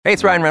Hey,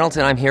 it's Ryan Reynolds,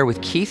 and I'm here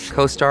with Keith,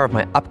 co-star of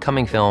my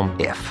upcoming film,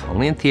 If,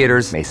 only in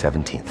theaters May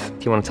 17th.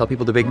 Do you want to tell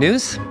people the big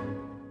news?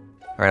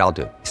 All right, I'll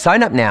do it.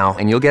 Sign up now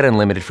and you'll get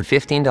unlimited for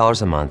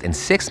 $15 a month and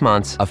 6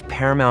 months of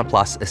Paramount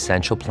Plus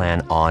Essential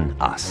Plan on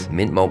us.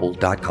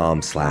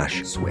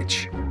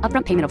 MintMobile.com/switch.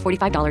 Upfront payment of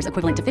 $45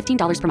 equivalent to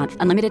 $15 per month.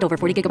 Unlimited over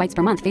 40 gigabytes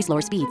per month. Face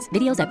lower speeds.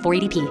 Videos at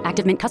 480p.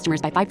 Active Mint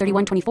customers by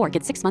 531.24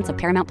 get 6 months of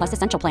Paramount Plus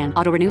Essential Plan.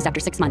 Auto renews after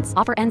 6 months.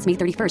 Offer ends May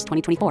 31st,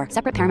 2024.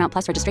 Separate Paramount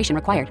Plus registration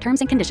required. Terms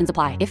and conditions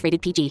apply if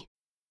rated PG.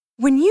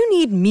 When you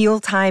need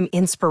mealtime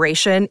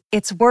inspiration,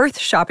 it's worth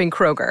shopping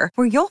Kroger,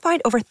 where you'll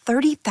find over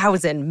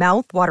 30,000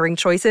 mouth-watering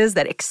choices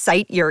that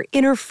excite your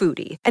inner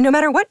foodie. And no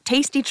matter what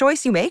tasty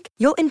choice you make,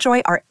 you'll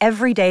enjoy our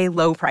everyday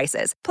low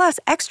prices, plus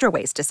extra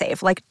ways to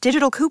save, like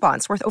digital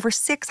coupons worth over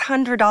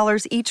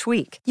 $600 each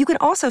week. You can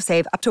also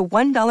save up to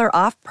 $1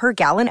 off per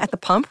gallon at the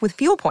pump with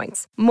fuel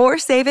points. More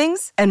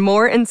savings and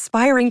more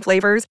inspiring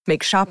flavors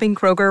make shopping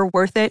Kroger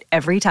worth it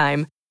every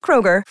time.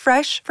 Kroger,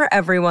 fresh for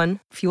everyone.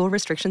 Fuel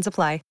restrictions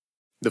apply.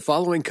 The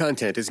following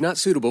content is not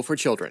suitable for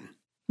children.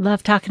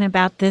 Love talking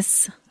about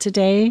this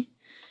today.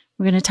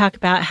 We're going to talk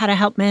about how to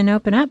help men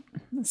open up,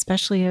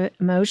 especially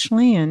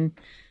emotionally, and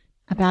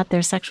about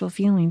their sexual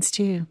feelings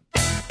too.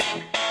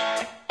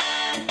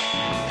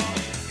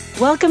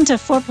 Welcome to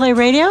Foreplay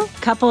Radio,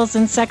 Couples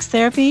and Sex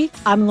Therapy.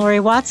 I'm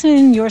Lori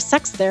Watson, your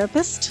sex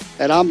therapist.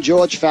 And I'm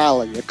George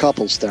Fallon, your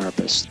couples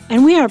therapist.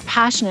 And we are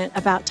passionate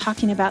about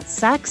talking about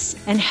sex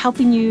and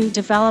helping you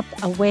develop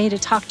a way to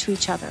talk to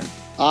each other.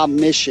 Our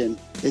mission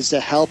is to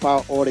help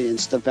our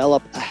audience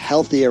develop a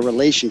healthier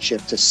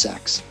relationship to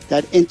sex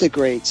that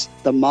integrates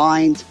the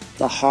mind,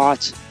 the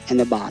heart, and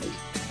the body.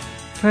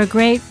 For a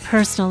great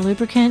personal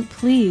lubricant,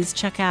 please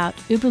check out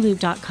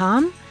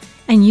uberlube.com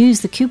and use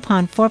the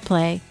coupon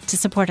Foreplay to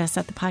support us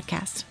at the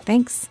podcast.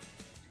 Thanks.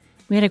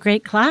 We had a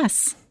great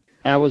class.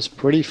 That was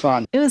pretty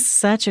fun. It was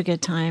such a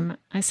good time.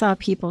 I saw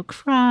people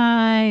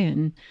cry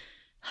and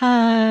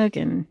hug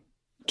and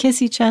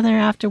kiss each other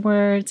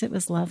afterwards. It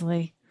was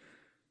lovely.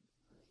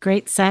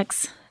 Great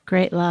sex,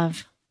 great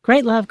love.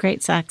 Great love,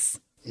 great sex.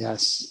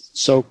 Yes,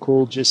 so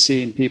cool just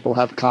seeing people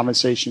have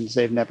conversations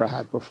they've never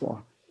had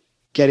before.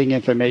 Getting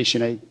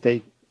information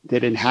they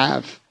didn't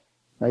have.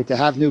 Right? To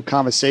have new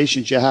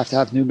conversations, you have to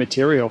have new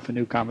material for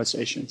new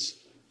conversations.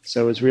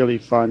 So it was really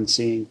fun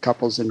seeing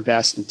couples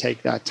invest and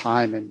take that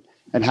time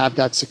and have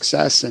that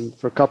success. And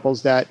for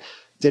couples that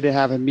didn't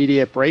have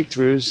immediate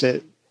breakthroughs,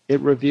 it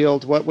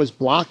revealed what was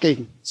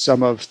blocking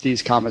some of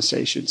these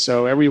conversations.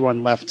 So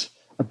everyone left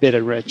a bit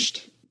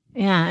enriched.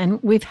 Yeah, and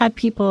we've had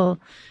people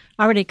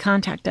already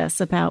contact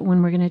us about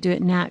when we're going to do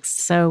it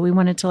next. So we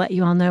wanted to let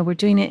you all know we're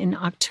doing it in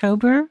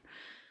October,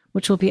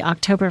 which will be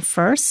October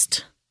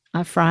 1st,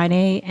 a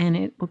Friday, and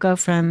it will go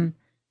from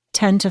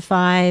 10 to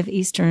 5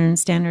 Eastern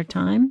Standard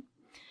Time.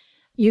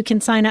 You can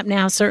sign up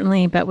now,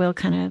 certainly, but we'll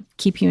kind of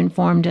keep you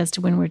informed as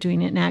to when we're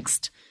doing it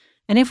next.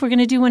 And if we're going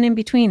to do one in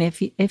between,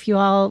 if you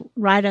all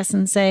write us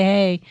and say,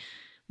 hey,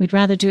 we'd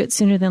rather do it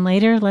sooner than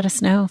later, let us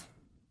know.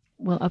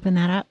 We'll open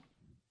that up.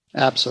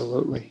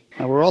 Absolutely.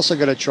 And we're also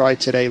going to try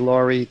today,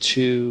 Lori,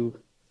 to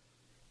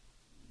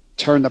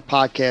turn the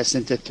podcast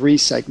into 3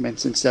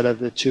 segments instead of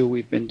the 2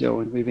 we've been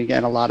doing. We've been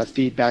getting a lot of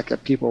feedback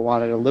that people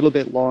wanted a little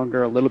bit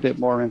longer, a little bit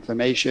more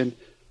information.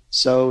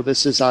 So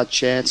this is our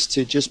chance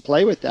to just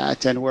play with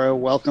that. And we'll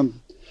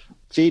welcome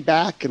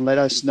feedback and let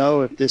us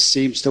know if this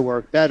seems to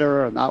work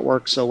better or not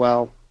work so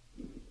well.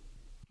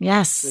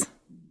 Yes. At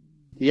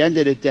the end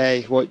of the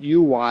day, what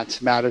you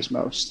want matters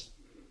most.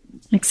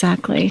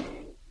 Exactly.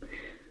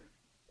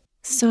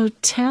 So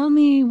tell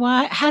me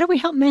how do we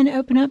help men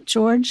open up,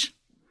 George?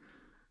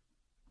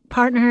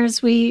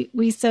 Partners, we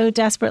so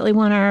desperately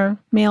want our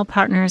male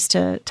partners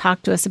to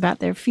talk to us about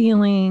their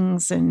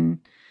feelings and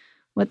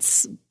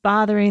what's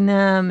bothering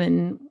them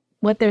and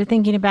what they're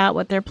thinking about,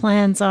 what their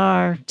plans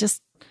are.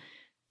 Just,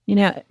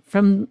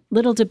 from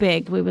little to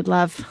big, we would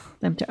love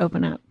them to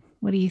open up.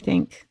 What do you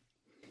think?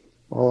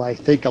 Well, I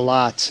think a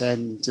lot,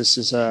 and this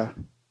is a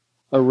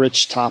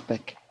rich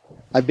topic.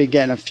 I've been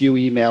getting a few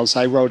emails.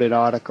 I wrote an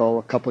article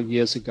a couple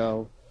years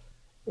ago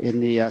in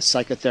the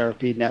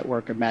Psychotherapy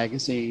Network, a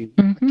magazine,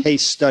 a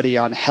case study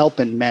on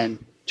helping men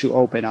to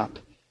open up.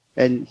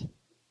 And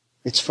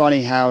it's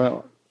funny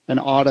how an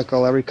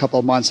article, every couple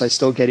of months, I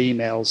still get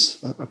emails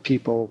of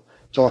people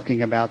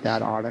talking about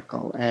that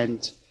article.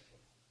 And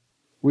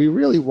we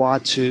really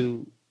want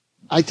to,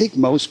 I think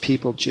most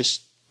people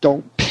just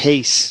don't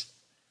pace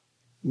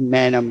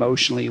men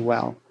emotionally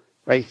well,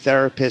 right?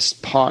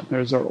 Therapists,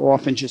 partners are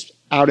often just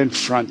out in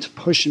front,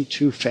 pushing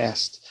too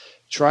fast,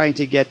 trying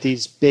to get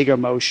these big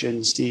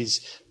emotions,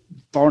 these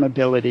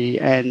vulnerability,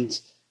 and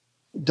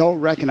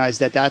don't recognize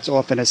that that's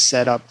often a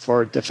setup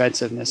for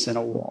defensiveness in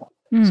a wall.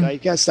 So I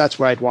guess that's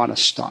where I'd want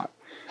to start.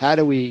 How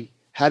do we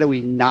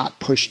not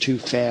push too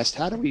fast?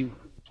 How do we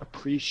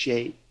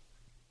appreciate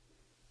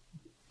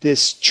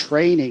this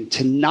training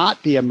to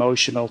not be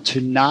emotional,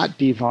 to not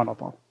be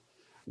vulnerable?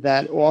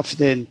 That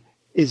often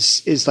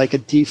is like a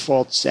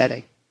default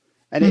setting.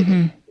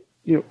 And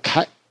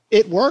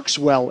it works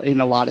well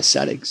in a lot of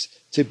settings,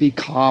 to be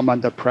calm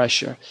under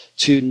pressure,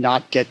 to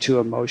not get too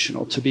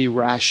emotional, to be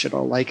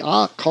rational. Like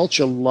our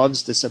culture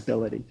loves this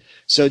ability.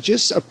 So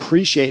just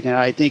appreciating it,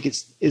 I think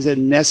is a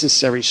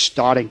necessary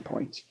starting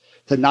point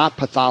to not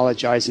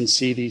pathologize and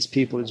see these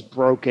people as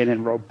broken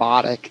and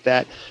robotic,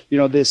 that,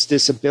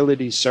 this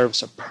ability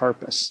serves a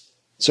purpose.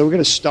 So we're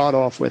going to start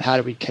off with how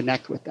do we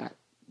connect with that?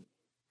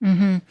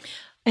 Mm-hmm.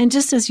 And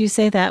just as you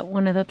say that,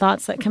 one of the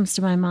thoughts that comes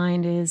to my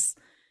mind is,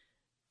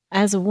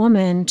 as a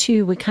woman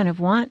too, we kind of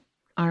want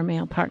our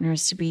male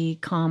partners to be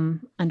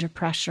calm under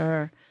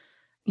pressure,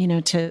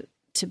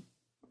 to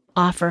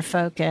offer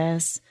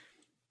focus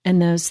and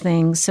those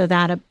things. So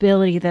that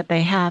ability that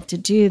they have to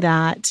do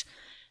that,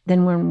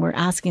 then when we're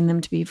asking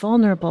them to be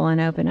vulnerable and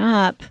open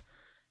up,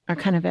 are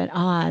kind of at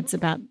odds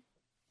about,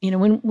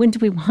 when do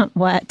we want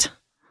what?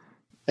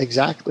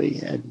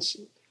 Exactly. And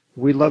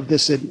we love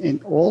this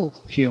in all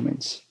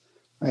humans,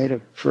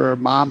 right? For a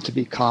mom to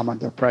be calm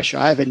under pressure.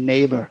 I have a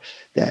neighbor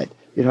that,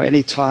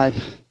 anytime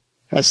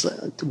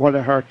one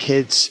of her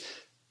kids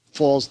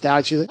falls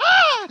down, she's like,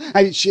 ah!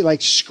 And she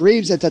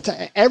screams at the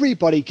time.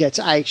 Everybody gets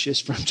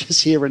anxious from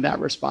just hearing that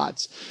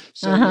response.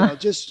 So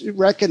just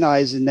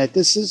recognizing that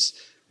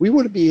we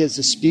wouldn't be as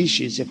a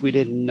species if we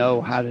didn't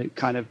know how to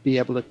kind of be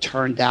able to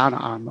turn down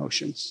our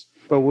emotions.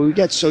 But when we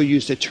get so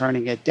used to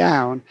turning it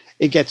down,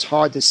 it gets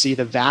hard to see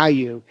the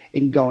value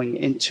in going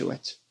into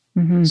it.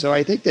 Mm-hmm. So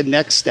I think the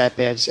next step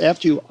is,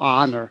 after you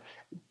honor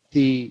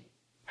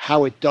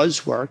how it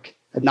does work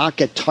and not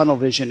get tunnel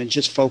vision and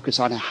just focus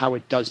on how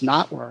it does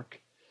not work,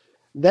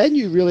 then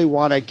you really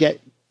want to get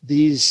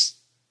these,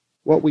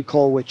 what we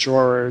call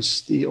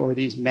withdrawers, or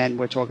these men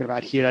we're talking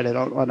about here that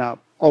don't want to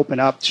open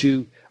up,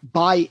 to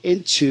buy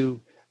into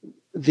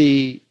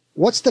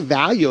what's the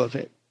value of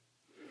it.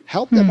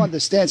 Help them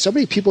understand. So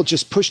many people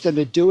just push them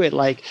to do it,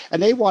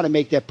 and they want to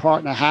make their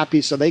partner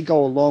happy, so they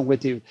go along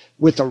with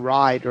the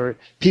ride, or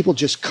people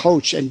just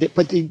coach,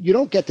 but you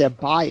don't get their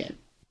buy-in.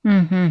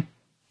 Mm-hmm.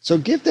 So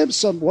give them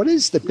what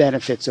is the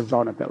benefits of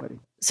vulnerability?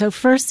 So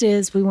first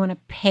is, we want to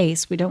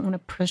pace. We don't want to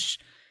push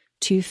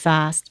too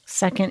fast.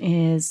 Second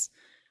is,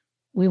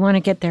 we want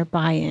to get their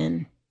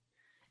buy-in.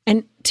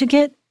 And to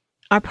get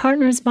our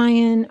partner's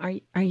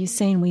buy-in, are you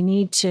saying we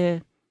need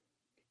to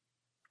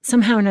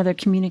somehow or another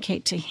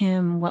communicate to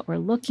him what we're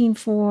looking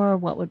for,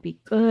 what would be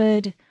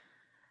good?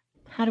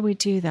 How do we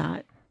do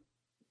that?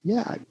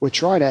 Yeah, we're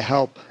trying to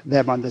help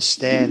them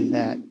understand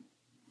that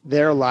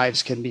their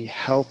lives can be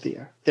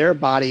healthier. Their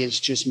body is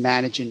just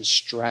managing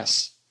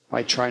stress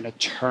by trying to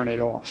turn it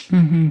off.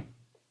 Mm-hmm.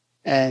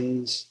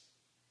 And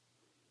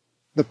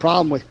the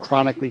problem with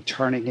chronically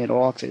turning it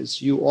off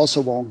is you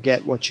also won't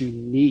get what you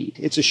need.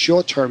 It's a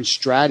short-term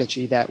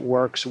strategy that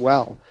works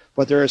well,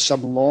 but there is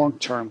some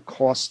long-term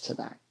cost to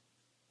that.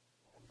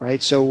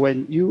 Right? So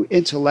when you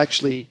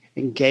intellectually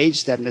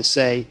engage them to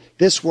say,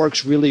 this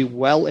works really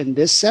well in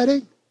this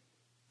setting,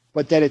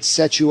 but then it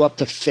sets you up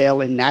to fail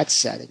in that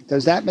setting.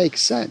 Does that make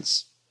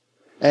sense?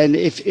 And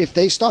if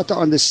they start to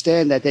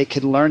understand that they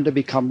can learn to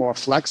become more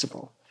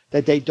flexible,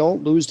 that they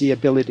don't lose the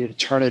ability to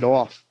turn it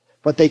off,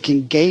 but they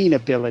can gain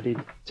ability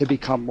to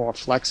become more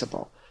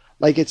flexible.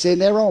 It's in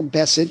their own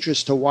best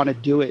interest to want to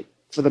do it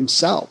for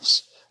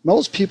themselves.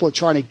 Most people are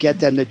trying to get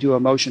them to do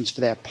emotions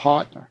for their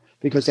partner,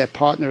 because their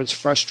partner is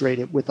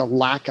frustrated with the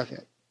lack of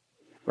it,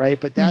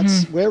 right? But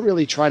we're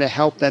really trying to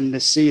help them to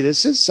see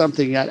this is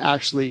something that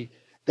actually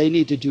they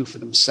need to do for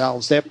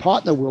themselves. Their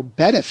partner will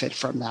benefit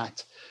from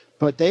that,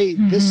 but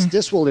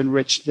this will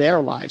enrich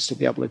their lives to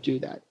be able to do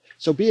that.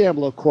 So being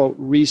able to quote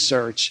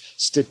research,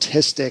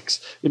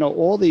 statistics,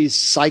 all these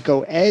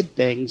psycho-ed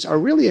things are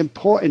really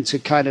important to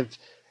kind of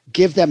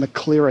give them a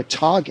clearer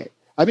target.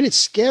 I mean, it's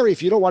scary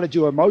if you don't want to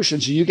do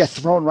emotions, you get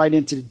thrown right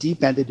into the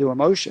deep end to do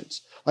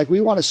emotions.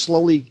 We want to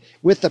slowly,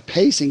 with the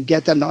pacing,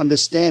 get them to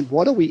understand,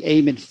 what are we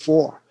aiming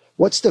for?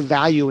 What's the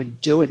value in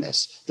doing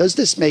this? Does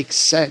this make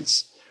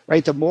sense?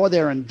 Right? The more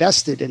they're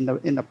invested in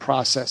the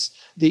process,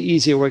 the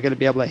easier we're going to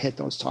be able to hit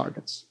those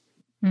targets.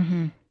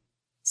 Mm-hmm.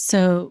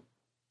 So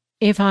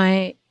if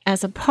I,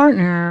 as a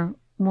partner,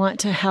 want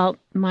to help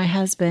my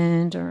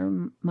husband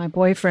or my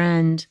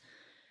boyfriend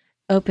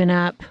open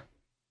up,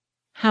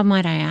 how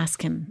might I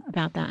ask him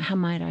about that? How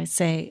might I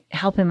say,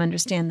 help him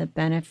understand the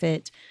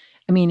benefit?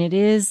 I mean, it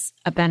is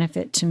a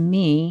benefit to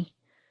me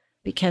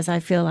because I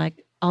feel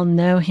like I'll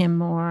know him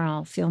more,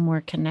 I'll feel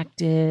more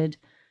connected,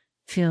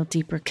 feel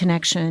deeper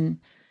connection.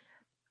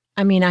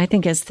 I mean, I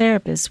think as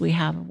therapists, we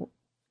have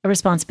a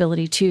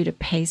responsibility too to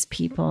pace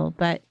people,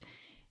 but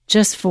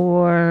just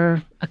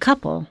for a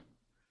couple,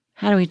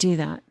 how do we do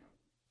that?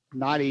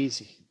 Not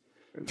easy.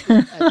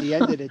 At the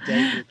end of the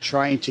day, you're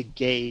trying to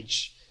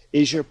gauge,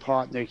 is your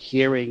partner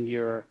hearing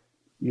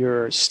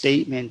your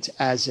statement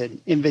as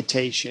an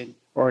invitation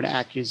or an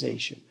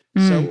accusation?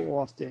 So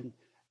often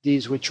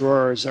these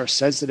withdrawers are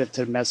sensitive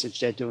to the message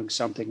they're doing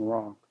something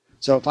wrong.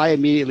 So if I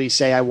immediately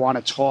say, I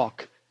want to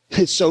talk,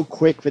 it's so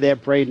quick for their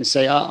brain to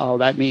say,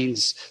 that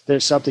means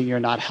there's something you're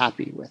not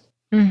happy with.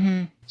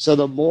 Mm-hmm. So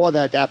the more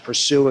that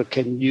pursuer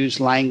can use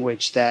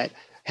language that,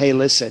 hey,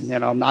 listen,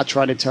 I'm not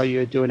trying to tell you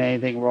you're doing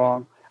anything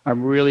wrong.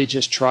 I'm really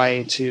just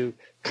trying to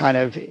kind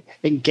of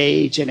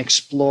engage and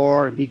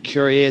explore and be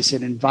curious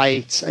and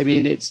invite. I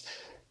mean,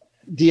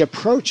 the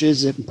approach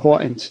is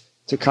important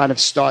to kind of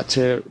start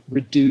to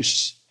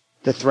reduce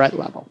the threat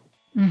level.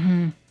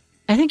 Mm-hmm.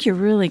 I think you're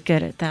really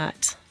good at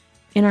that.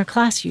 In our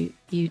class, you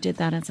did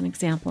that as an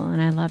example,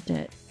 and I loved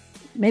it.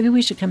 Maybe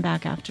we should come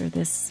back after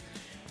this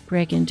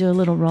break and do a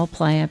little role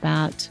play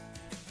about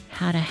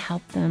how to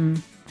help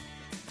them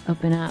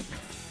open up.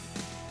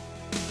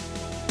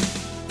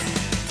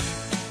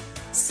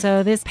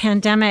 So this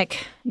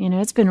pandemic,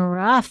 it's been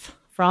rough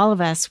for all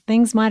of us.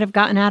 Things might have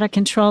gotten out of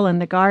control in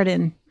the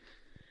garden.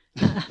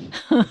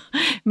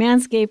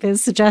 Manscaped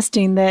is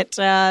suggesting that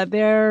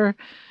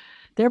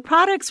their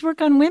products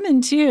work on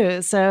women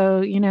too.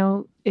 So,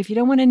 if you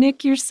don't want to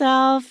nick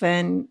yourself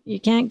and you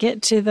can't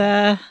get to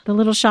the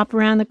little shop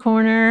around the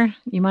corner,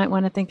 you might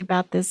want to think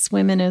about this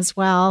women as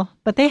well.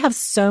 But they have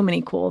so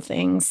many cool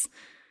things.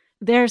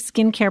 Their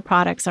skincare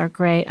products are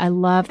great. I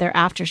love their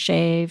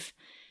aftershave,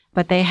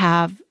 but they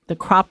have the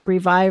Crop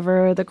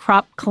Reviver, the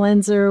Crop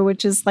Cleanser,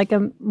 which is like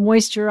a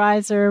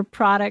moisturizer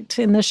product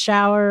in the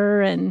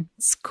shower, and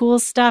it's cool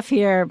stuff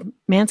here.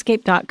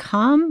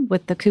 Manscaped.com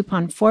with the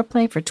coupon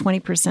Foreplay for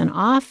 20%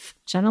 off.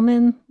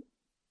 Gentlemen,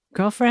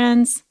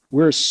 girlfriends.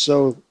 We're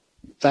so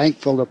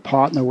thankful to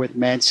partner with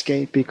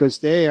Manscaped because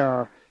they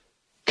are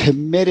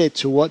committed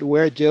to what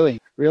we're doing,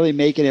 really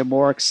making it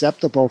more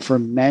acceptable for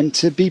men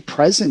to be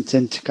present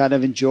and to kind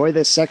of enjoy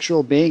their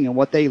sexual being and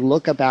what they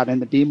look about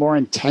and to be more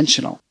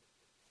intentional.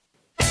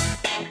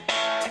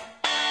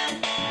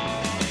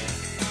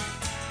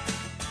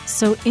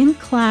 So in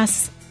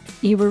class,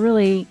 you were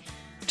really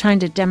trying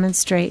to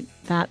demonstrate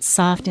that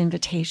soft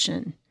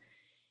invitation.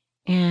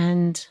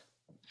 And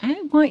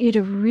I want you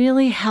to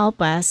really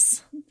help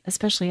us,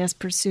 especially as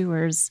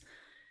pursuers,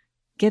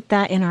 get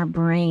that in our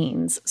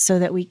brains so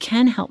that we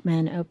can help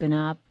men open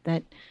up,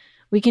 that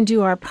we can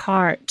do our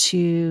part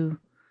to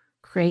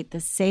create the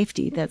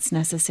safety that's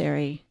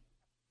necessary.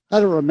 I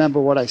don't remember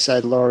what I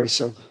said, Lori,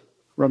 so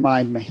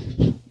remind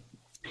me.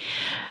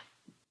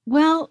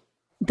 Well,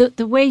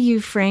 the way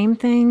you frame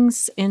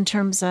things in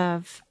terms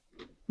of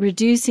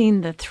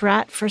reducing the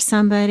threat for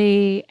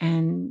somebody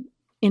and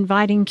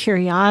inviting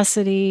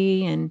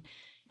curiosity and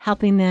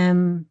helping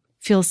them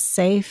feel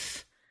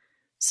safe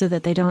so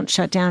that they don't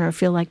shut down or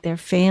feel like they're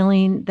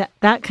failing,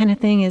 that kind of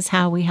thing is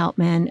how we help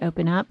men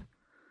open up.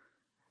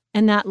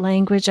 And that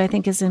language, I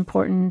think, is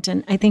important.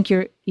 And I think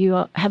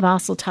you have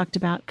also talked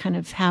about kind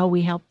of how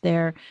we help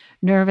their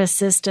nervous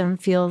system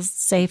feel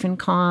safe and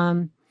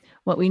calm,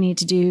 what we need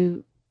to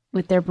do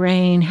with their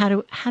brain. How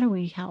do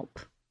we help?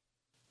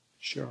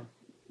 Sure.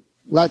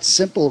 That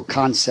simple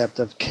concept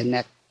of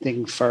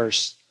connecting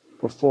first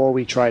before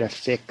we try to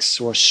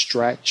fix or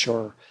stretch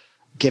or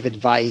give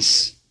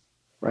advice,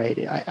 right?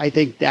 I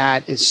think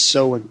that is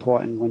so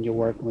important when you're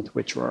working with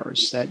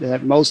witchroars,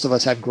 that most of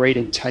us have great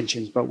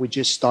intentions, but we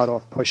just start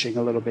off pushing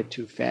a little bit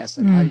too fast.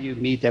 And how do you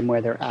meet them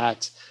where they're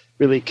at,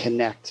 really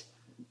connect?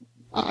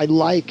 I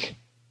like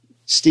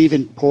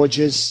Stephen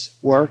Porges'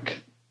 work,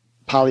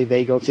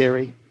 polyvagal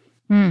theory.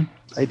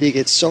 I think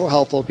it's so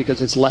helpful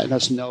because it's letting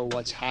us know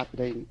what's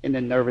happening in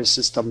the nervous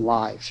system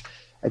live.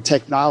 And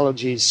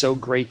technology is so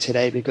great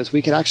today because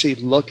we can actually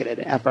look at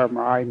an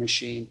fMRI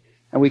machine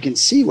and we can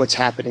see what's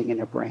happening in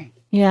the brain.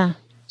 Yeah.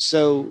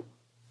 So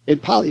in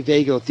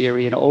polyvagal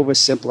theory, and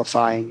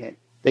oversimplifying it,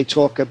 they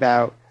talk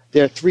about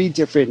there are 3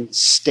 different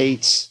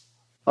states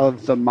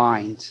of the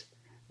mind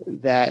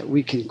that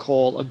we can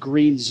call a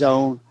green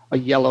zone, a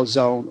yellow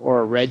zone,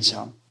 or a red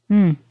zone.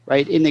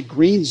 Right? In the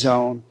green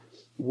zone,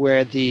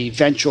 where the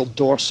ventral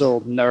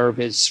dorsal nerve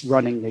is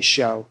running the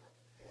show,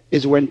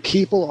 is when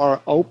people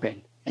are open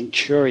and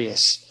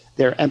curious,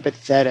 they're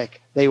empathetic,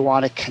 they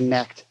want to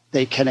connect,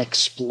 they can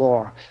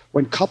explore.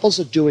 When couples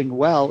are doing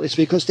well, it's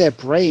because their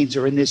brains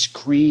are in this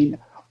green,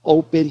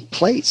 open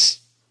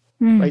place.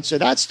 Right? So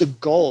that's the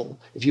goal.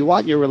 If you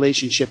want your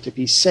relationship to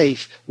be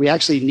safe, we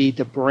actually need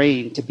the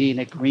brain to be in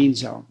a green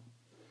zone.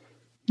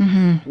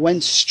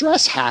 When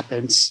stress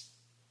happens,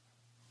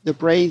 the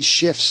brain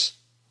shifts.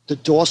 The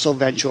dorsal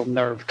ventral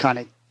nerve kind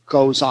of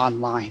goes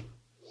online.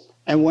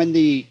 And when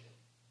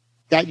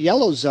that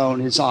yellow zone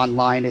is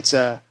online, it's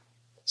a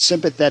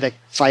sympathetic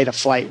fight or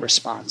flight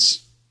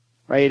response,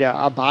 right?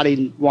 Our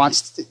body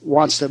wants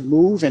to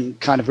move and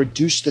kind of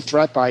reduce the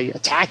threat by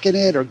attacking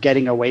it or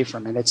getting away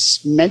from it.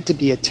 It's meant to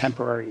be a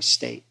temporary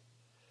state.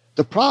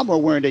 The problem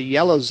when we're in the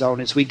yellow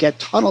zone is we get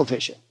tunnel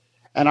vision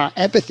and our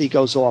empathy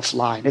goes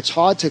offline. It's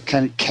hard to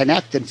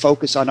connect and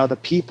focus on other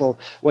people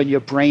when your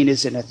brain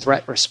is in a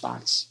threat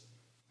response.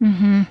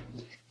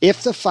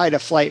 If the fight or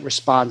flight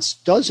response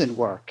doesn't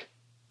work,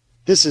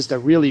 this is the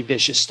really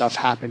vicious stuff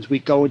happens. We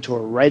go into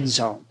a red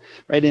zone,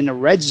 right? In a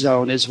red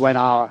zone is when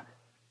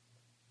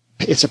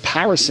it's a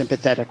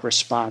parasympathetic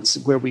response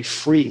where we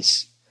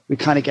freeze. We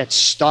kind of get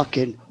stuck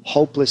in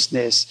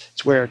hopelessness.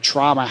 It's where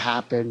trauma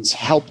happens,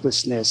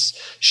 helplessness,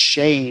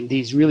 shame,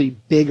 these really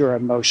bigger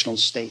emotional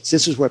states.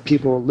 This is where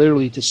people will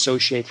literally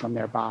dissociate from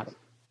their body.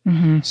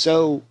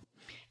 So,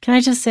 can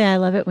I just say I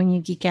love it when you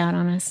geek out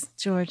on us,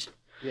 George?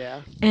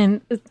 Yeah.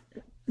 And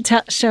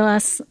show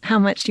us how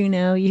much you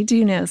know. You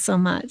do know so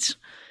much.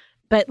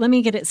 But let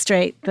me get it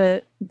straight.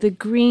 The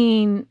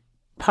green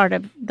part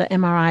of the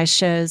MRI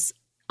shows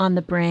on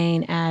the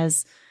brain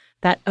as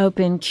that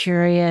open,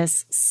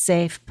 curious,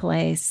 safe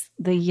place.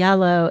 The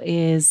yellow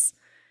is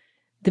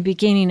the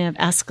beginning of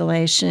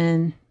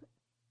escalation,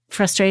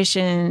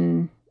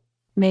 frustration,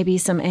 maybe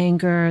some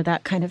anger,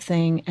 that kind of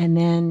thing. And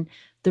then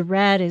the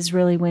red is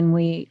really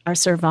when our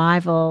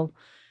survival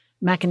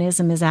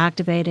mechanism is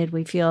activated.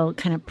 We feel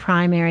kind of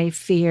primary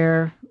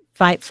fear,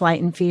 fight,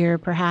 flight, and fear,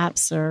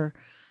 perhaps, or...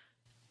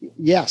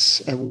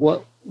 Yes. And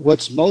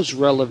what's most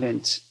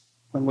relevant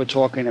when we're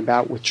talking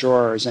about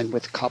withdrawers and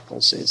with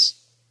couples is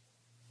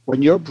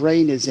when your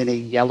brain is in a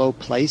yellow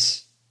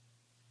place,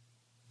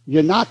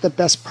 you're not the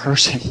best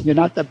person. You're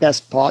not the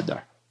best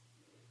partner.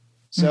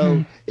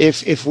 So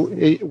if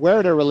we're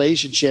in a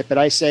relationship and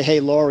I say, hey,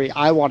 Lori,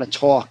 I want to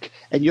talk,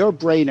 and your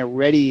brain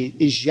already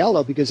is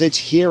yellow because it's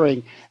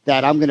hearing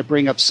that I'm going to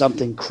bring up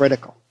something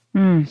critical.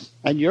 And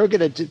you're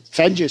going to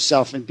defend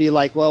yourself and be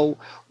like, well,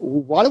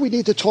 why do we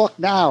need to talk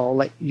now?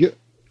 Like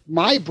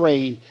my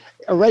brain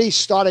already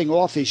starting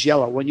off is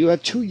yellow. When you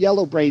have two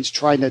yellow brains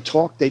trying to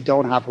talk, they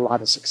don't have a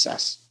lot of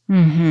success.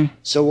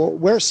 So what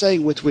we're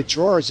saying with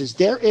withdrawers is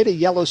they're in a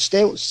yellow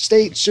state.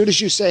 As soon as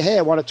you say, hey,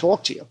 I want to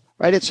talk to you,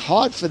 right? It's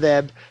hard for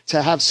them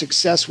to have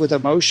success with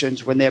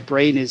emotions when their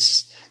brain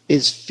is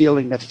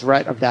feeling the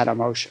threat of that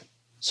emotion.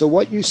 So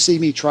what you see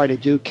me try to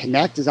do,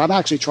 connect, is I'm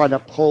actually trying to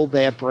pull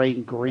their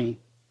brain green.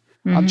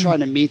 I'm trying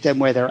to meet them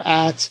where they're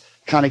at,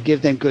 kind of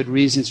give them good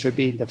reasons for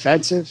being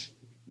defensive.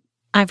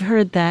 I've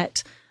heard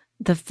that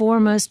the four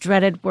most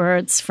dreaded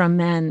words from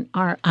men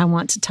are, I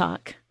want to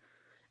talk.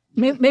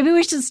 Maybe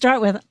we should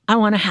start with, I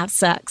want to have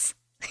sex.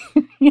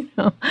 You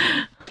know?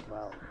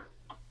 Well,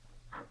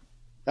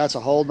 that's a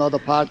whole nother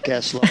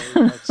podcast,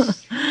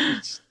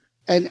 Lori.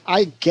 And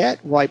I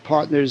get why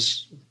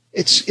partners,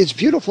 it's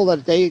beautiful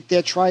that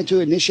they're trying to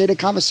initiate a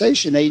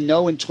conversation. They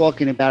know in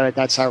talking about it,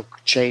 that's how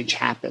change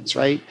happens,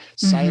 right?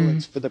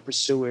 Silence for the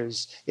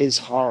pursuers is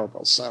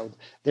horrible. So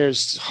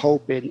there's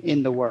hope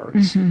in the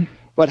words.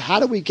 But how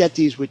do we get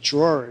these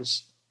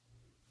withdrawers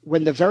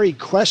when the very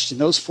question,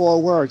 those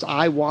four words,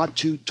 I want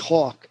to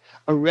talk,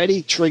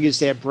 already triggers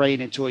their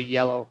brain into a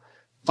yellow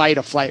fight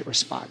or flight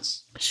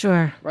response?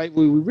 Sure. Right?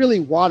 We really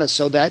want to.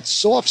 So that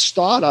soft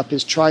startup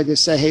is trying to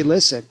say, hey,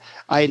 listen,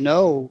 I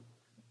know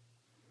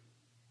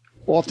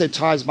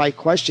oftentimes my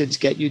questions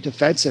get you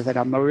defensive, and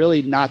I'm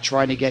really not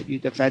trying to get you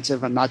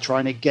defensive. I'm not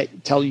trying to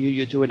tell you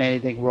you're doing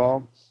anything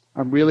wrong.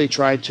 I'm really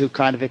trying to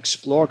kind of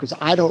explore because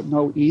I don't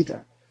know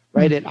either.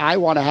 Right. And I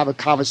want to have a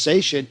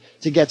conversation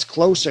to get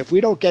closer. If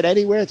we don't get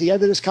anywhere at the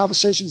end of this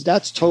conversation,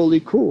 that's totally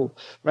cool.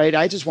 Right.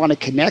 I just want to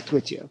connect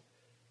with you.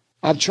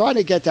 I'm trying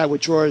to get that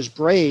withdrawer's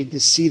brain to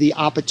see the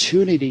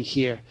opportunity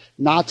here,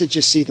 not to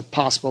just see the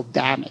possible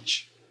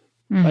damage.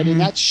 Right.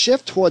 And that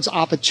shift towards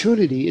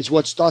opportunity is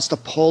what starts to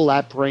pull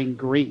that brain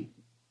green.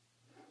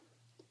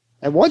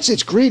 And once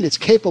it's green, it's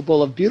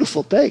capable of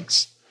beautiful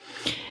things.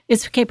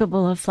 It's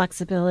capable of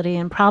flexibility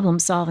and problem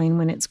solving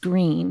when it's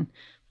green.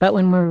 But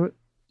when we're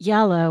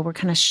yellow, we're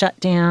kind of shut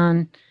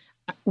down.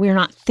 We're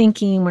not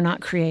thinking, we're not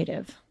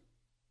creative.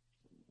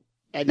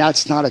 And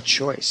that's not a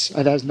choice.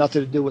 It has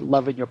nothing to do with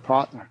loving your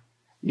partner.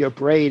 Your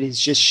brain is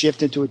just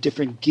shifted to a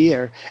different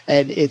gear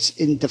and it's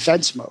in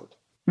defense mode.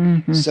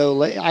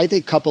 So I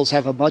think couples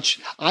have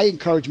I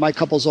encourage my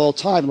couples all the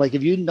time. Like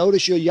if you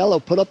notice you're yellow,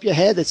 put up your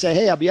hand and say,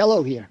 hey, I'm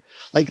yellow here.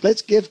 Like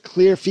let's give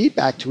clear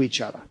feedback to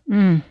each other.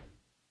 Right?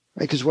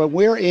 Because when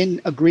we're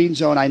in a green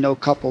zone, I know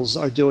couples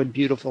are doing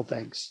beautiful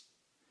things.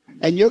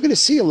 And you're going to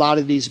see a lot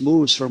of these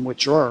moves from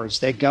withdrawers.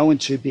 They're going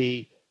to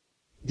be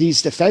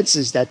these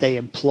defenses that they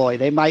employ.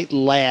 They might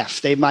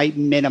laugh. They might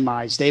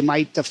minimize. They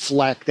might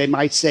deflect. They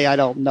might say, I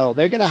don't know.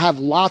 They're going to have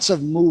lots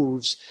of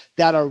moves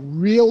that are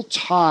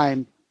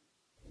real-time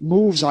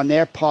moves on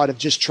their part of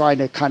just trying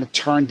to kind of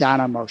turn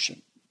down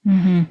emotion.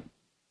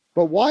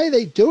 But why are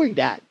they doing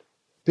that?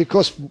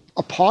 Because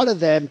a part of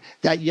them,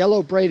 that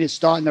yellow brain is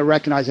starting to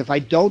recognize if I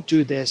don't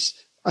do this,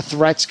 a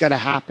threat's going to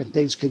happen.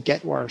 Things could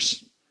get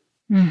worse.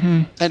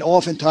 And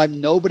oftentimes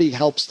nobody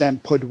helps them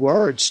put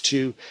words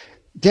to,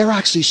 they're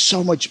actually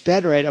so much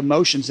better at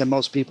emotions than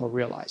most people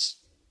realize.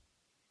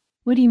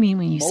 What do you mean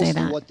when you say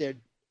that?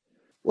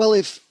 Well,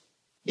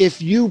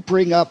 if you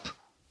bring up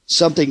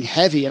something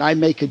heavy and I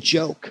make a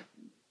joke,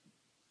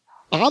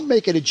 I'm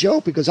making a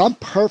joke because I'm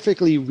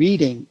perfectly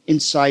reading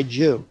inside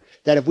you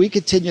that if we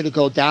continue to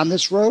go down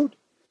this road,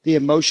 the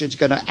emotion's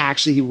going to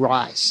actually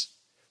rise.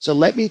 So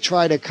let me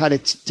try to kind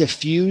of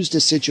diffuse the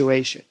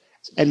situation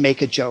and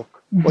make a joke.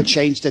 Or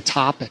change the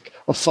topic,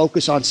 or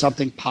focus on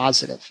something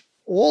positive.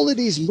 All of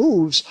these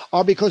moves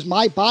are because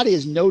my body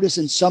is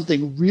noticing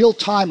something real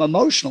time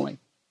emotionally.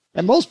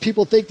 And most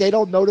people think they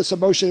don't notice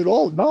emotion at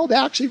all. No, they're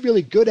actually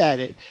really good at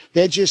it.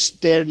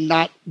 They're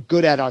not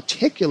good at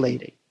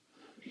articulating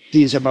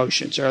these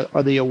emotions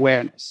or the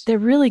awareness. They're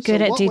really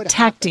good at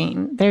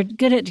detecting. They're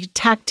good at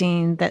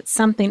detecting that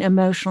something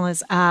emotional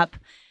is up.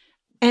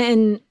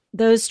 And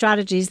those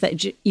strategies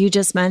that you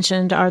just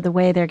mentioned are the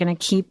way they're going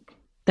to keep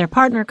their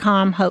partner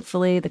calm,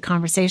 hopefully, the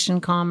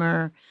conversation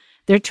calmer.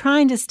 They're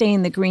trying to stay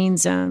in the green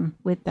zone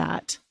with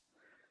that.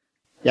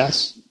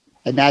 Yes.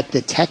 And that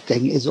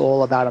detecting is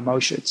all about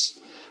emotions,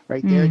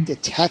 right? Their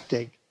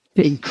detecting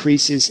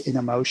increases in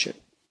emotion,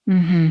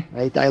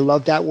 right? I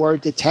love that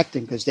word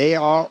detecting because they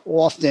are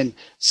often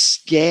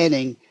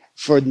scanning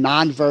for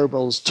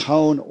nonverbals,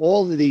 tone,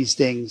 all of these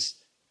things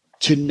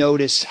to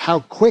notice how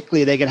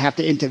quickly they're going to have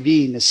to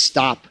intervene to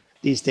stop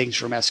these things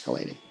from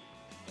escalating.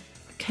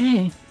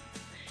 Okay.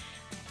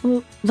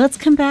 Well, let's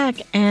come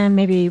back and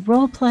maybe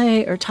role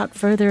play or talk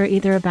further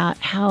either about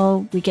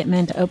how we get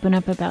men to open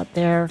up about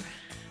their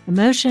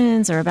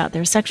emotions or about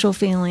their sexual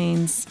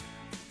feelings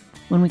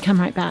when we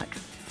come right back.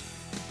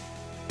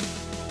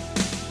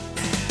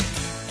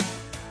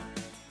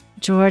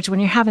 George, when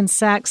you're having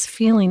sex,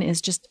 feeling is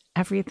just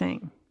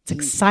everything. It's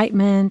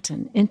excitement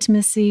and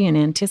intimacy and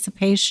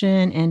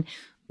anticipation, and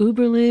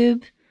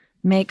Uberlube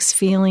makes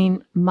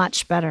feeling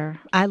much better.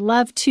 I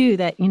love too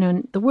that,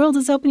 the world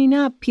is opening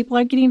up. People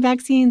are getting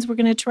vaccines. We're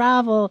going to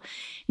travel,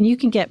 and you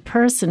can get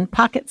purse and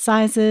pocket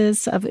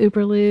sizes of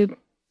Uberlube.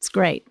 It's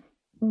great.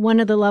 One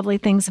of the lovely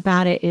things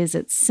about it is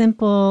it's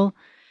simple.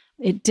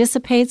 It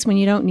dissipates when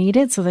you don't need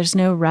it, so there's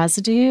no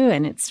residue,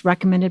 and it's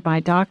recommended by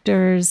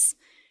doctors.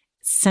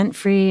 It's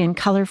scent-free and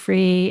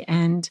color-free,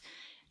 and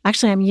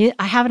actually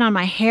I have it on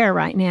my hair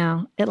right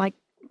now. It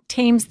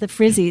tames the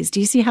frizzies. Do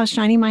you see how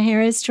shiny my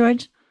hair is,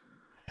 George?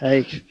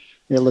 Hey,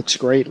 it looks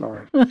great,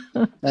 Lauren.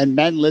 And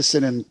men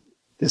listen, and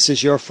this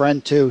is your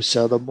friend too.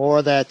 So the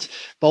more that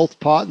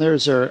both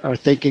partners are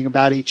thinking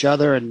about each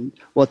other and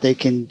what they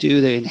can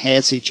do to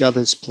enhance each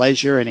other's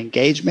pleasure and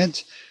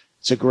engagement,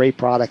 it's a great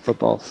product for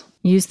both.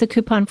 Use the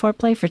coupon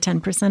Foreplay for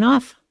 10%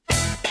 off.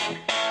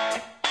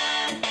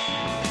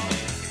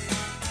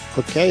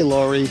 Okay,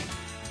 Lori.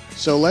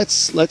 So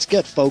let's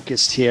get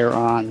focused here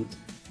on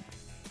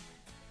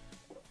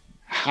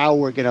how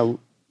we're going to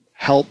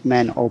help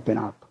men open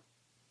up.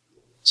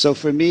 So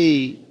for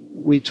me,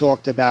 we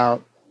talked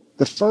about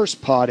the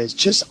first part is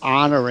just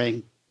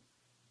honoring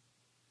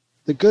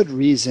the good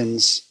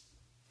reasons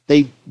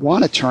they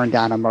want to turn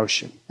down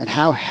emotion and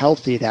how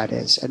healthy that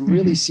is, and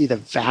really see the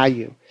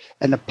value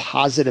and the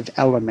positive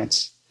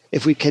elements.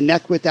 If we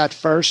connect with that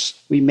first,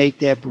 we make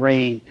their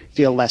brain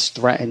feel less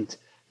threatened.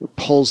 It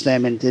pulls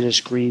them into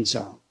this green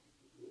zone.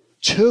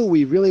 2,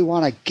 we really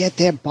want to get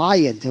their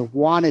buy-in to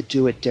want to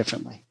do it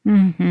differently.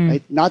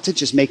 Right? Not to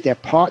just make their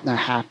partner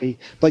happy,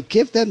 but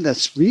give them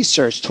this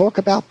research. Talk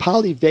about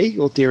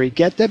polyvagal theory.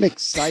 Get them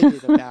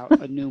excited about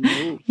a new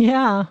move.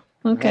 Yeah.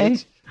 Okay.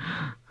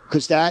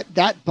 Because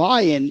that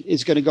buy-in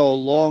is going to go a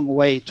long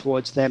way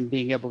towards them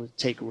being able to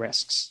take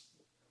risks.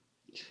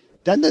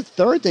 Then the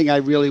third thing I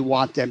really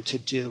want them to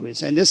do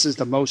is, and this is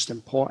the most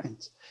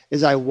important,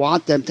 is I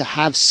want them to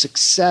have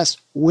success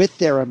with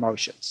their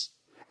emotions.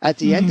 At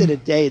the end of the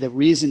day, the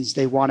reasons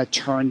they want to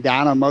turn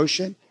down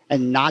emotion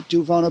and not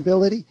do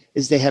vulnerability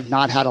is they have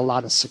not had a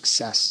lot of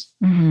success.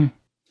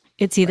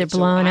 It's either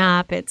blown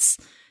up,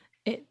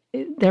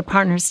 their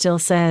partner still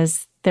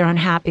says they're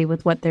unhappy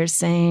with what they're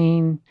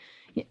saying.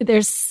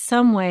 There's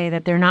some way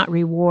that they're not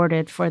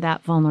rewarded for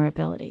that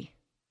vulnerability.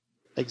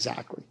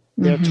 Exactly.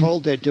 They're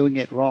told they're doing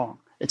it wrong.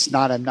 It's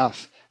not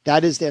enough.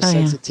 That is their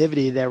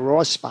sensitivity, their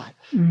raw spot.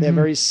 They're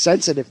very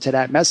sensitive to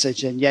that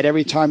message. And yet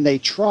every time they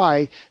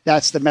try,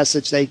 that's the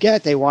message they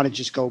get. They want to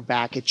just go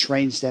back. It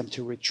trains them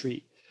to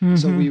retreat.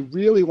 So we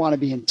really want to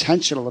be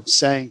intentional of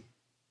saying,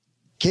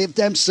 give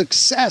them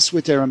success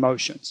with their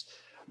emotions.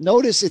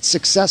 Notice it's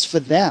success for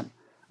them.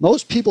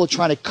 Most people are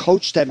trying to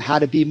coach them how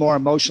to be more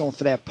emotional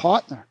for their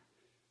partner.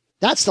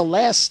 That's the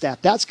last step.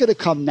 That's going to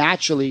come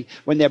naturally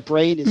when their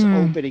brain is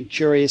open and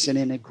curious and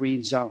in a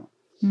green zone.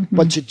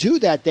 But to do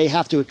that, they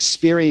have to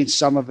experience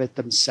some of it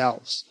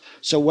themselves.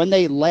 So when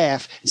they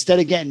laugh, instead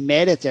of getting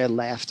mad at their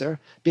laughter,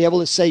 be able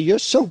to say, you're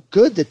so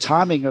good, the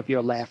timing of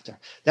your laughter.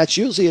 That's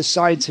usually a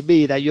sign to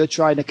me that you're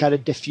trying to kind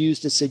of diffuse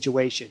the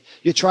situation.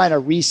 You're trying to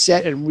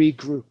reset and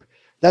regroup.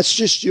 That's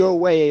just your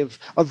way of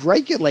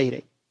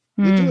regulating.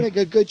 You're doing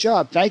a good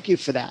job. Thank you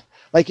for that.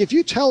 Like if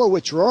you tell a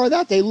withdrawer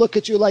that, they look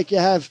at you like you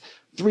have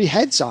 3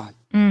 heads on.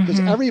 Because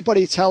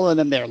everybody's telling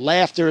them their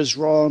laughter is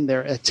wrong,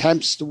 their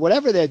attempts to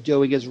whatever they're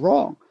doing is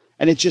wrong.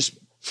 And it just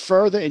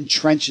further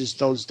entrenches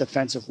those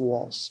defensive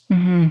walls.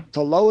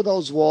 To lower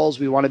those walls,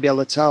 we want to be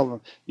able to tell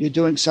them, you're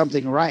doing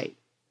something right.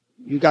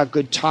 You got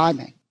good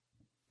timing.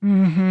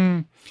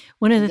 One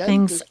of the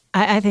things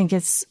I think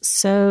is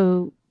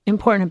so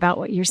important about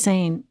what you're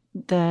saying,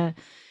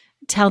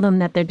 tell them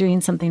that they're doing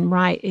something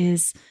right,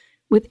 is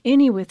with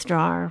any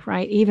withdrawer,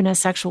 right? Even a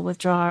sexual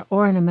withdrawer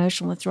or an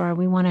emotional withdrawer,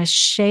 we want to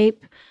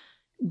shape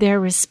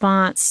their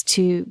response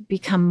to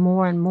become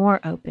more and more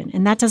open.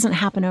 And that doesn't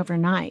happen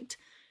overnight.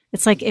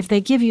 It's like if they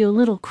give you a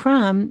little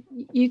crumb,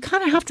 you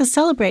kind of have to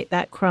celebrate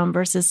that crumb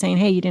versus saying,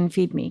 hey, you didn't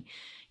feed me.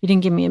 You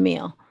didn't give me a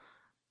meal.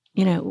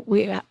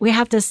 We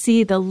have to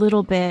see the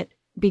little bit,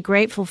 be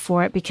grateful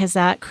for it, because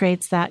that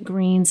creates that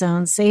green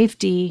zone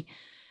safety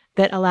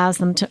that allows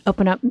them to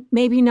open up,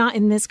 maybe not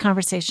in this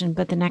conversation,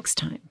 but the next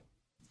time.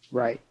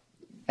 Right.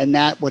 And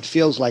that what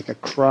feels like a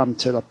crumb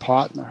to the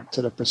partner,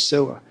 to the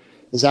pursuer,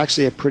 is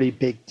actually a pretty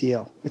big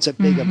deal. It's a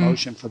big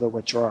emotion for the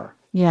withdrawer.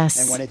 Yes.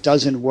 And when it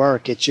doesn't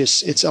work,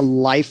 it's a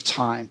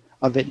lifetime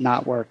of it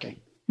not working.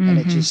 And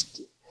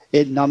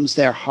it numbs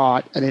their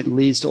heart, and it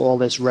leads to all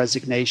this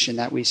resignation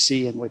that we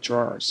see in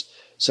withdrawers.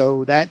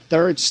 So that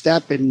third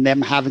step in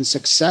them having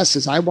success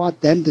is I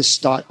want them to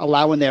start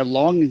allowing their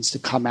longings to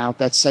come out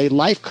that say,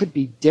 life could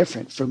be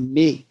different for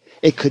me.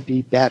 It could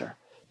be better.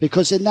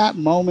 Because in that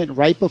moment,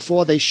 right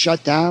before they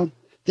shut down,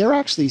 they're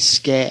actually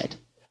scared.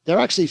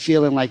 They're actually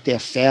feeling like they're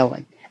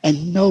failing.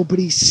 And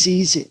nobody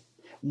sees it.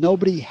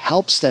 Nobody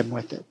helps them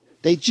with it.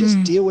 They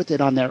just deal with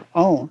it on their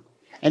own.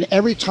 And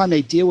every time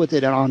they deal with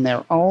it on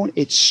their own,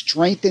 it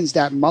strengthens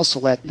that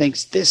muscle that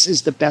thinks this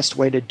is the best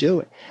way to do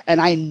it.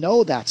 And I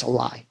know that's a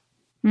lie.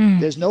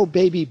 There's no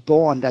baby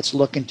born that's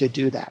looking to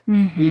do that.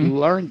 We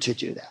learn to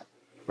do that,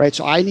 right?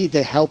 So I need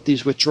to help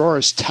these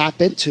withdrawers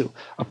tap into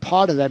a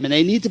part of them, and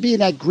they need to be in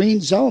that green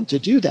zone to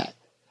do that.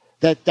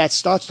 That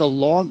starts to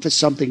long for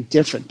something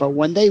different. But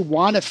when they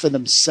want it for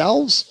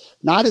themselves,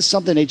 not as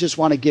something they just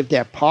want to give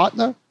their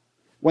partner,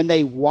 when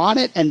they want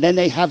it and then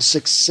they have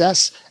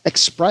success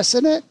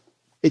expressing it,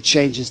 it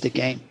changes the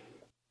game.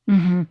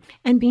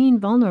 And being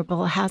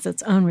vulnerable has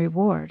its own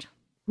reward.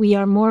 We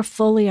are more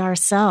fully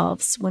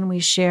ourselves when we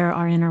share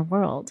our inner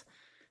world.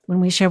 When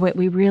we share what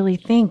we really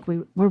think,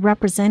 we're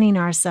representing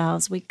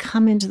ourselves. We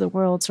come into the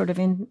world sort of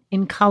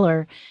in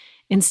color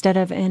instead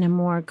of in a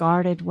more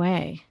guarded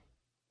way.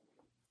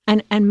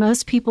 And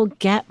most people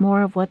get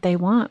more of what they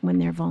want when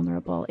they're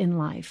vulnerable in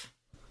life.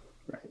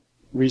 Right.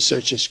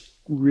 Research is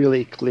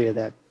really clear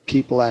that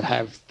people that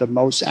have the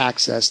most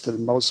access to the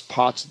most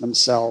parts of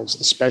themselves,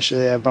 especially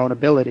their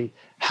vulnerability,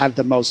 have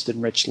the most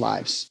enriched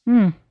lives.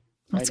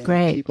 That's right?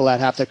 great. And people that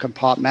have to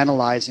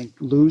compartmentalize and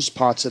lose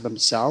parts of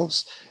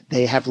themselves,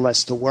 they have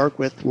less to work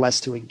with,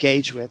 less to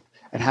engage with,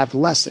 and have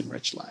less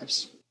enriched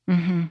lives.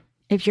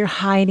 If you're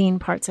hiding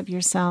parts of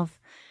yourself,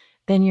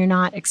 then you're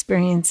not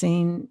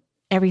experiencing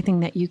everything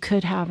that you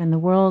could have in the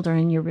world or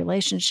in your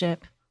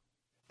relationship.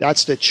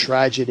 That's the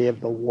tragedy of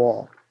the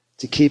wall.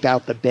 To keep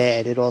out the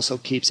bad, it also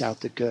keeps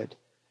out the good,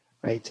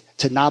 right?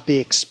 To not be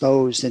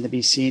exposed and to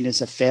be seen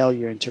as a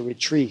failure and to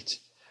retreat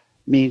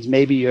means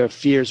maybe your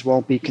fears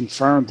won't be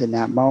confirmed in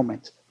that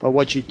moment. But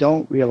what you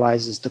don't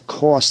realize is the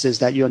cost is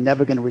that you're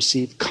never going to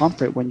receive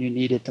comfort when you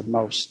need it the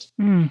most.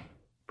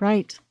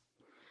 Right.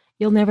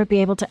 You'll never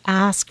be able to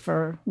ask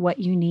for what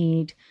you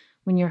need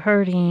when you're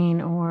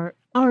hurting, or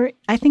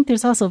I think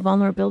there's also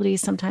vulnerability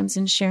sometimes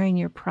in sharing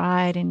your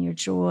pride and your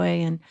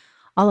joy and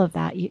all of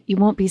that. You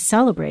won't be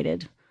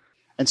celebrated.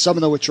 And some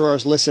of the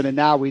withdrawers listening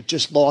now, we've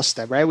just lost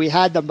them, right? We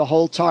had them the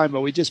whole time,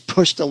 but we just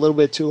pushed a little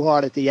bit too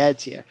hard at the end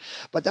here.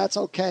 But that's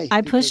okay.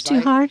 I pushed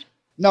too hard?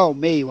 No,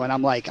 me, when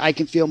I'm like, I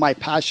can feel my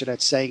passion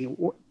at saying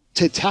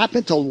to tap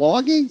into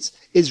longings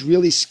is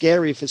really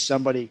scary for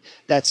somebody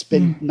that's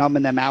been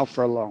numbing them out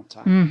for a long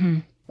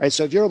time. Right?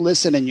 So if you're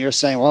listening, you're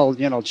saying, well,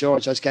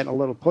 George, I was getting a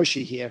little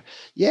pushy here.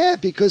 Yeah,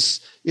 because,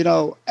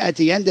 at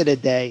the end of the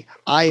day,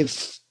 I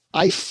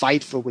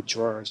fight for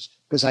withdrawers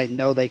because I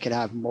know they could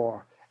have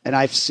more. And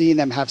I've seen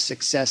them have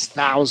success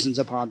thousands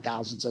upon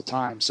thousands of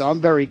times. So I'm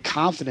very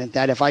confident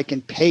that if I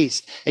can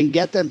pace and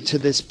get them to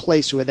this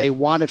place where they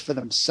want it for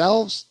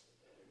themselves,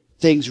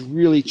 things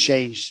really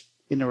change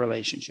in the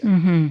relationship.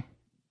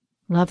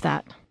 Love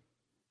that.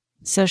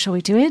 So shall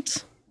we do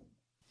it?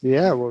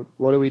 Yeah. Well,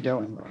 what are we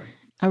doing, Lori?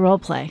 A role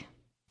play.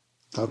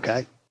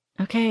 Okay.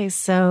 Okay.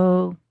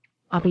 So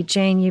I'll be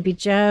Jane, you be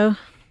Joe.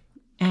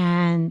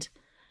 And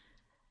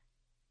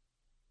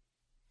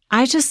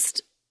I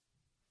just...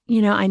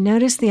 I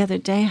noticed the other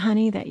day,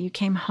 honey, that you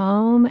came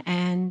home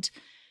and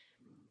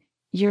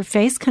your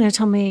face kind of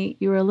told me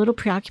you were a little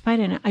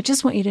preoccupied. And I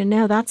just want you to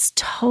know that's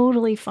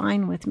totally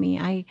fine with me.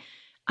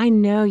 I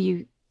know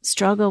you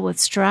struggle with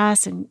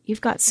stress and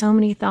you've got so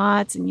many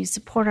thoughts and you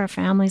support our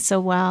family so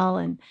well.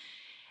 And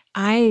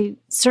I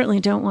certainly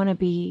don't want to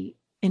be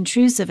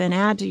intrusive and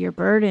add to your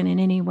burden in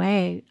any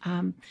way.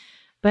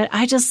 But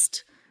I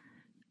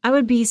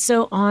would be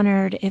so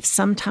honored if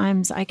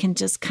sometimes I can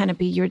just kind of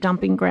be your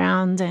dumping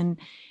ground and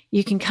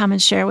you can come and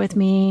share with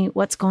me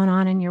what's going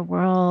on in your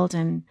world.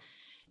 And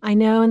I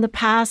know in the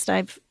past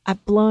I've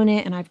blown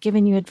it and I've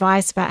given you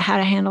advice about how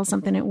to handle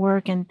something at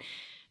work. And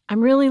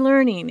I'm really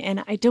learning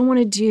and I don't want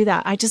to do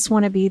that. I just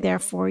want to be there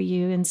for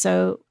you. And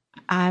so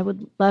I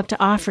would love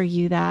to offer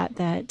you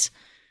that,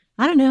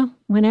 I don't know,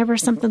 whenever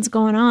something's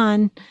going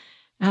on,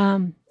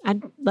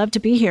 I'd love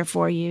to be here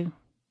for you.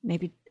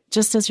 Maybe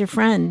just as your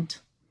friend.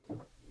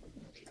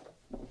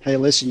 Hey,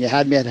 listen, you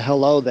had me at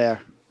hello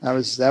there. That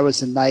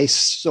was a nice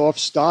soft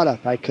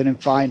startup. I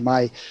couldn't find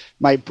my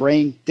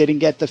brain didn't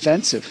get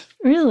defensive.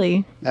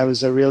 Really? That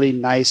was a really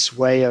nice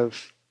way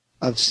of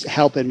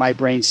helping my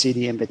brain see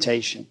the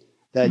invitation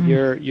that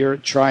you're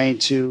trying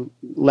to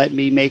let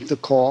me make the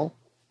call,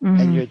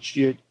 and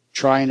you're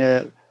trying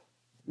to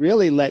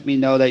really let me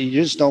know that you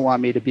just don't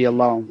want me to be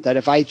alone. That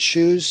if I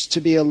choose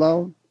to be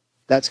alone,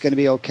 that's going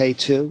to be okay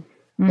too.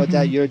 But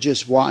that you're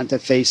just wanting to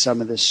face some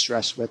of this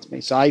stress with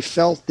me. So I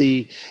felt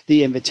the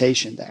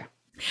invitation there.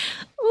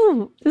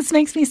 Oh, this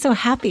makes me so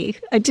happy.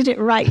 I did it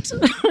right.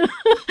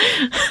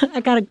 I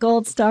got a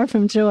gold star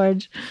from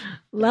George.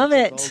 Love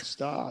it. Gold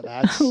star.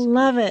 That's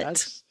love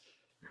it.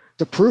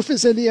 The proof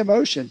is in the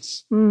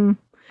emotions.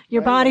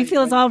 Your body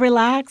feels all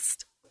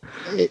relaxed.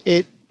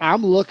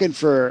 I'm looking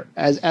for,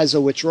 as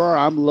a withdrawer,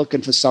 I'm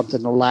looking for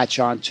something to latch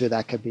onto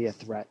that could be a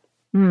threat.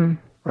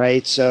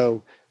 Right?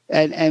 So,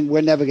 and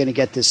we're never going to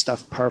get this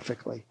stuff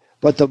perfectly.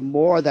 But the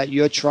more that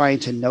you're trying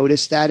to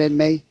notice that in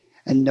me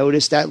and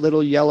notice that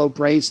little yellow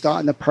brain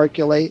starting to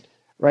percolate,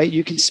 right?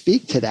 You can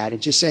speak to that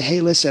and just say,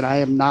 hey, listen, I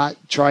am not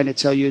trying to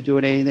tell you you're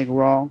doing anything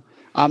wrong.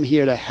 I'm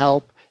here to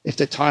help. If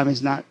the time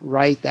is not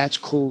right, that's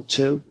cool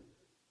too.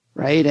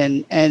 Right?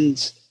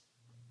 And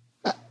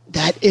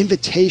that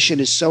invitation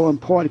is so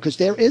important because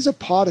there is a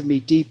part of me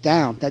deep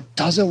down that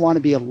doesn't want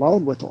to be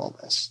alone with all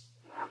this.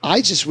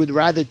 I just would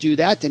rather do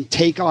that than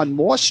take on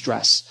more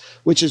stress,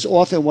 which is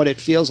often what it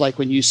feels like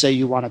when you say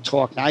you want to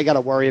talk. Now I got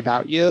to worry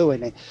about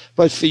you.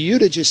 But for you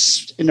to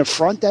just in the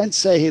front end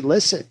say, hey,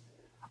 listen,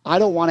 I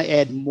don't want to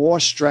add more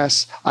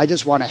stress. I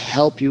just want to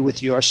help you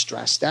with your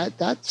stress.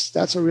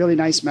 That's a really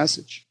nice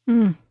message.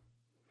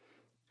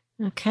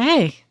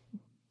 Okay.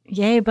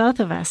 Yay,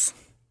 both of us.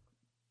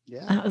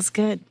 Yeah. That was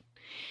good.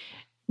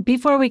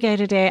 Before we go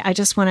today, I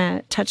just want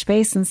to touch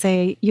base and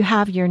say you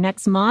have your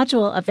next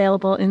module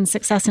available in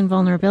Success and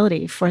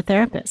Vulnerability for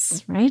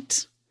therapists,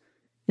 right?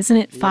 Isn't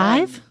it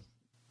 5?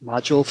 Yeah.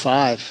 Module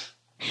 5.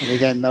 And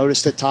again,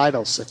 notice the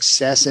title,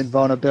 Success and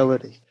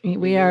Vulnerability.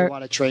 We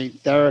want to train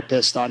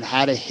therapists on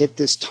how to hit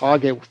this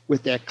target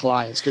with their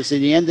clients. Because at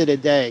the end of the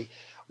day,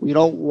 we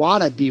don't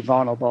want to be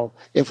vulnerable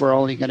if we're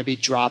only going to be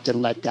dropped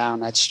and let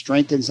down. That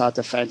strengthens our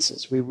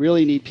defenses. We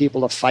really need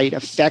people to fight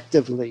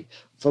effectively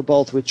for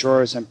both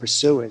withdrawers and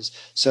pursuers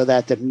so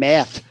that the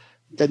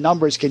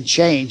numbers can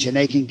change and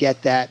they can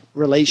get that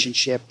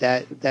relationship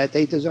that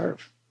they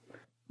deserve.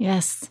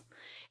 Yes.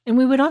 And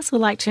we would also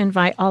like to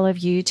invite all of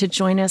you to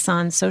join us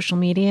on social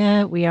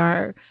media. We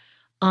are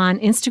on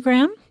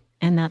Instagram,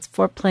 and that's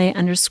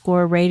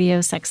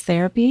foreplay_radio sex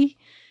therapy.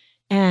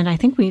 And I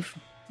think we've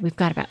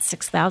got about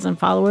 6,000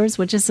 followers,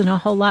 which isn't a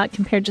whole lot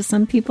compared to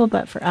some people,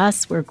 but for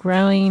us, we're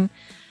growing.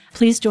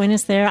 Please join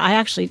us there. I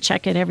actually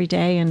check it every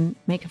day and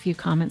make a few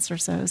comments or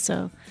so.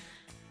 So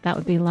that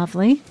would be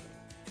lovely.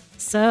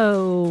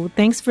 So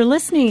thanks for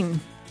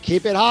listening.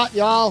 Keep it hot,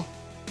 y'all.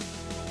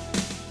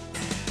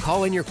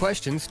 Call in your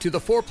questions to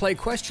the Foreplay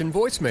question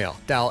voicemail.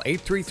 Dial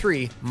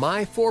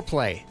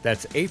 833-MY-4PLAY.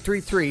 That's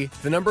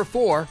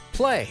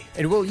 833-4-PLAY.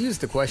 And we'll use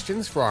the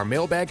questions for our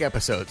mailbag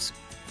episodes.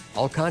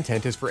 All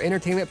content is for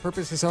entertainment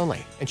purposes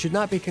only and should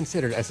not be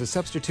considered as a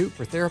substitute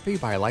for therapy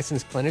by a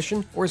licensed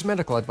clinician or as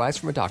medical advice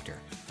from a doctor.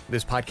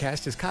 This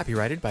podcast is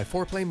copyrighted by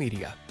Foreplay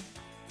Media.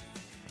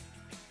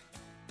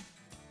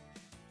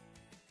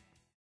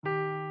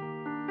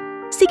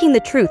 Seeking the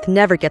truth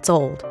never gets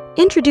old.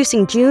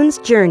 Introducing June's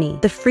Journey,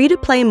 the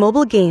free-to-play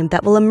mobile game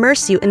that will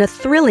immerse you in a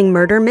thrilling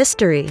murder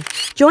mystery.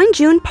 Join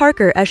June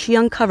Parker as she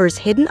uncovers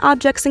hidden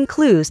objects and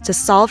clues to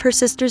solve her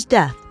sister's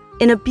death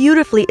in a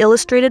beautifully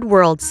illustrated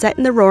world set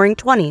in the Roaring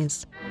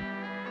 20s.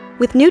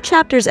 With new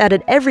chapters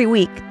added every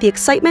week, the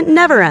excitement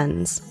never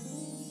ends.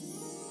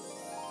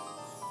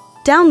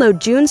 Download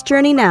June's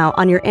Journey now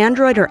on your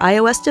Android or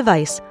iOS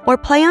device or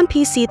play on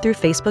PC through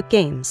Facebook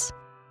Games.